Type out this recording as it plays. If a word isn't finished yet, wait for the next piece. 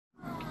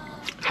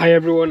Hi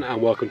everyone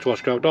and welcome to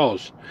Oscar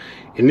Outdoors.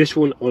 In this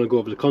one I want to go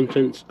over the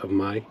contents of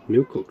my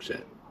new cook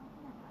set.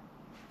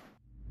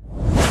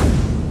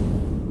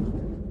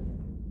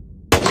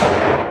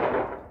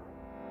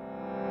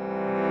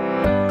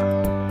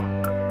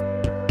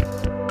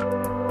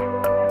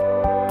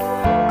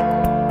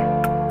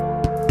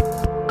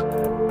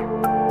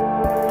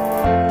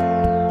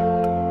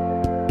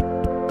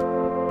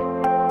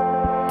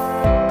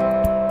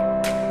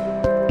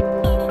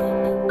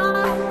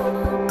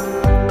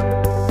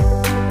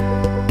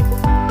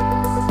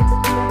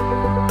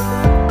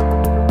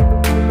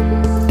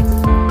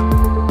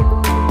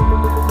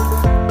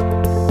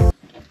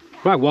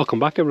 Right, welcome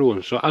back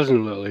everyone. So as in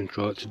a little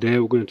intro, today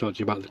we're going to talk to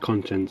you about the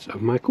contents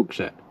of my cook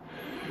set.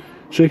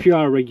 So if you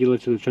are a regular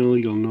to the channel,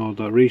 you'll know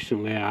that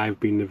recently I've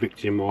been the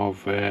victim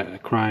of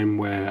a crime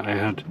where I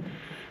had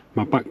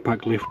my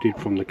backpack lifted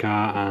from the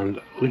car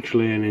and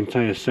literally an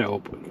entire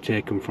setup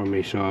taken from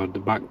me. So the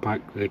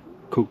backpack, the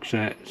cook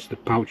sets, the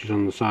pouches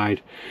on the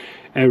side,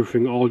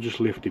 everything all just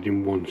lifted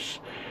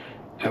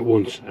at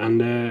once,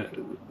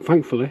 and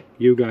thankfully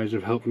you guys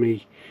have helped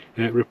me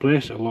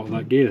replace a lot of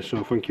that gear,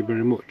 so thank you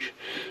very much.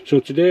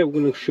 So today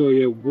we're going to show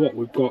you what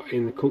we've got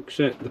in the cook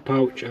set, the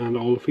pouch and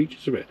all the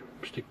features of it.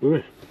 Stick with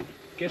me.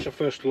 Okay, so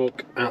first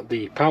look at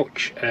the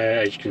pouch.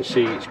 As you can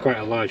see, it's quite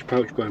a large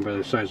pouch going by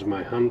the size of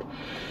my hand.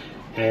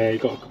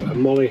 You've got a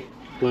molle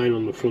line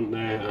on the front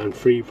there and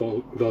 3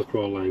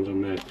 velcro lines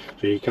on there,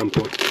 so you can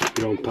put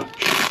your own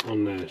patch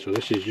on there. So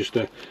this is just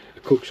a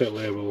cook set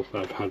label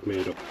that I've had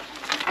made up.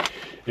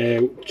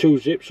 2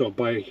 zips or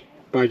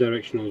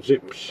bi-directional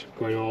zips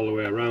going all the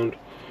way around,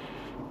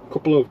 a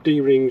couple of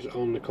D-rings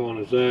on the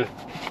corners there,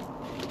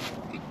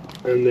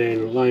 and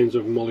then lines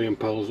of molle and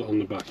pals on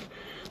the back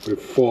with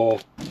 4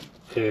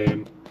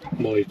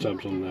 molle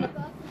tabs on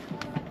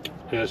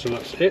there. So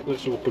that's it.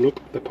 Let's open up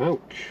the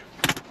pouch.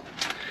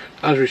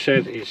 As we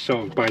said, it's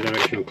sort of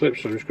bi-directional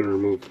clips, so I'm just going to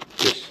remove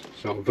this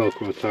sort of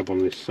velcro tab on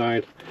this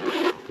side,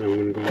 and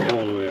I'm going to go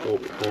all the way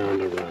up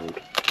and around.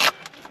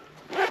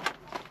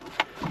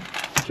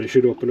 So it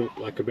should open up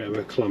like a bit of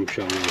a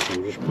clamshell now, so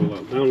I'll just pull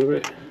that down a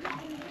bit.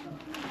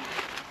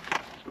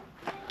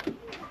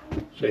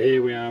 So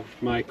here we have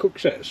my cook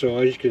set. So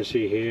as you can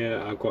see here,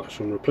 I've got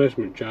some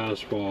replacement jars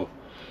for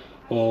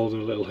all the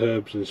little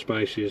herbs and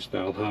spices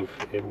that I'll have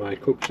in my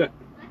cook set,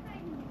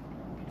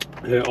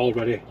 all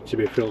ready to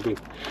be filled in.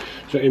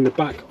 So in the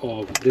back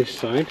of this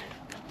side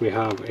we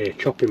have a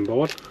chopping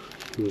board,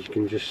 as you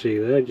can just see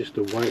there, just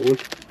a white one,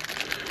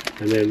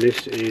 and then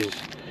this is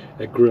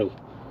a grill.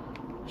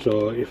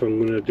 So if I'm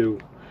going to do,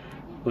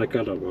 like,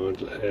 I don't know,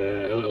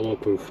 a little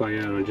open fire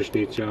and I just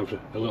need to have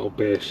a little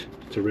base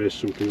to raise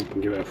something up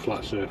and give it a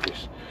flat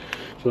surface.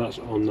 So that's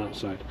on that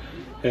side.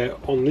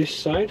 On this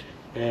side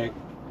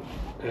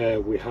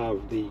we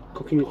have the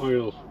cooking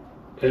oil,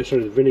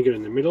 sorry, the vinegar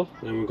in the middle,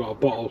 and we've got a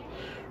bottle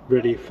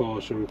ready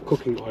for some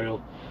cooking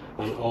oil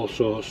and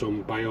also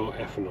some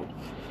bioethanol.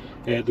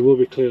 They will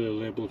be clearly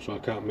labelled so I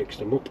can't mix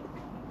them up.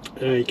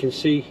 You can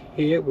see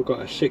here we've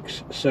got a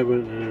 6, 7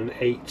 and an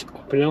 8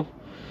 opinel.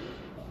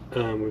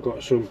 And we've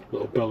got some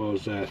little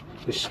bellows there.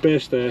 There's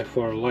space there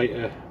for a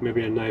lighter,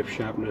 maybe a knife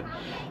sharpener,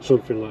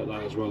 something like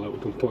that as well that we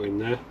can put in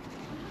there.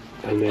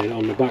 And then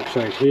on the back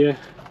side here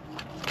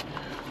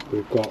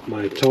we've got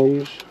my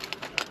tongs,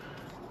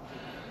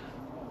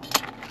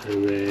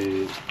 and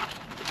then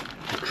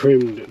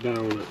trimmed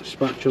down at the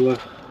spatula,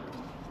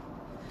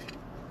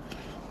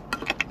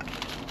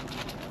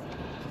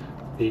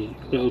 the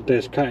little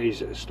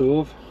Descatties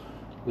stove,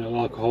 little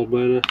alcohol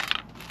burner,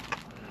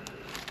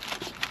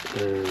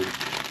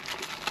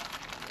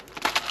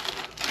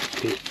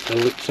 a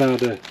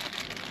Lixada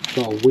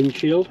sort of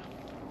windshield,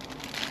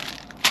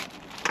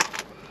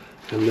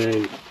 and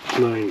then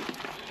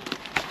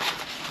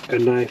a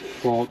knife,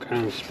 fork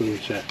and spoon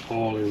set,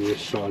 all in this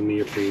sort of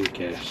neoprene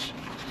case.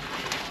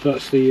 So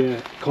that's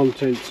the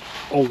contents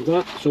of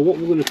that. So what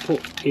we're going to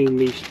put in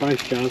the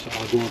spice jars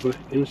I'll go over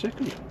in a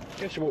second.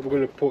 Okay, so what we're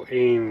going to put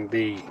in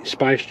the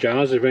spice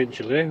jars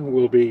eventually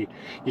will be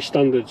your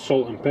standard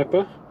salt and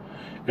pepper,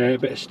 a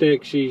bit of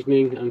steak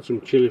seasoning and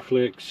some chili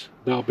flakes.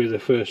 That'll be the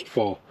first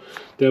 4.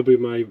 They'll be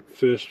my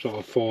first sort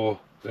of 4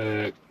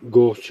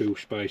 go-to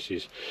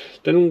spices.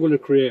 Then I'm going to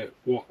create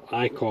what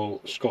I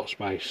call Scotch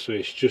spice. So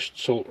it's just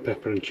salt,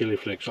 pepper and chili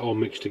flakes all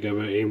mixed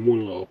together in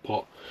one little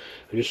pot,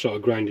 and just sort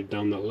of grind it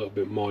down that a little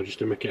bit more just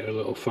to make it a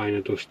little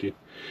finer dusted.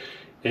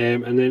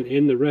 And then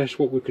in the rest,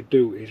 what we could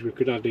do is we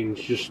could add in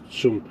just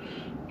some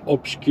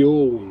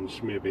obscure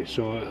ones maybe.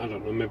 So I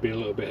don't know, maybe a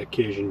little bit of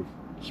Cajun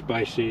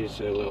spices,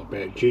 a little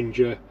bit of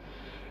ginger,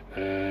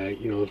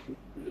 you know,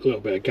 a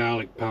little bit of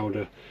garlic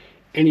powder,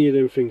 any of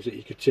them things that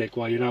you could take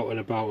while you're out and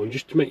about, and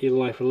just to make your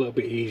life a little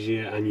bit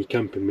easier and your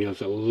camping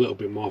meals a little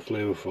bit more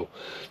flavourful.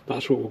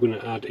 That's what we're going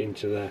to add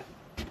into there.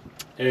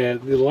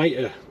 The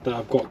lighter that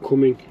I've got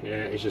coming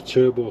is a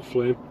Turbo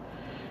Flame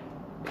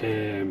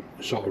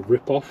sort of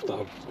rip-off that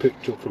I've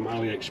picked up from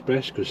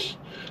AliExpress, because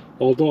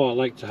although I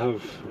like to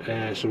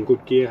have some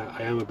good gear,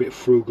 I am a bit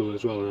frugal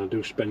as well, and I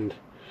do spend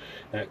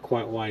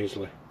quite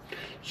wisely.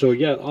 So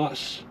yeah,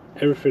 that's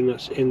everything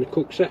that's in the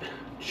cook set.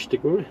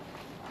 stick with me.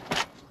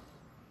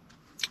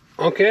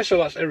 Okay, so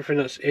that's everything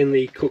that's in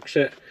the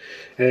Cookset.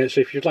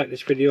 So if you'd like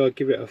this video,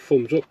 give it a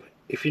thumbs up.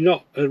 If you're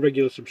not a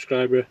regular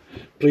subscriber,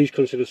 please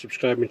consider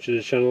subscribing to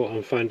the channel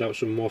and find out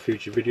some more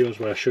future videos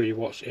where I show you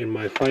what's in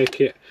my fire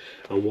kit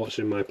and what's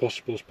in my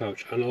possibles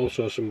pouch, and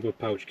also some other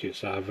pouch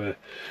kits that I've going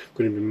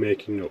to be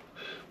making up.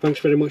 Thanks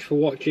very much for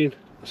watching.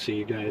 I'll see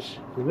you guys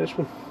in the next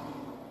one.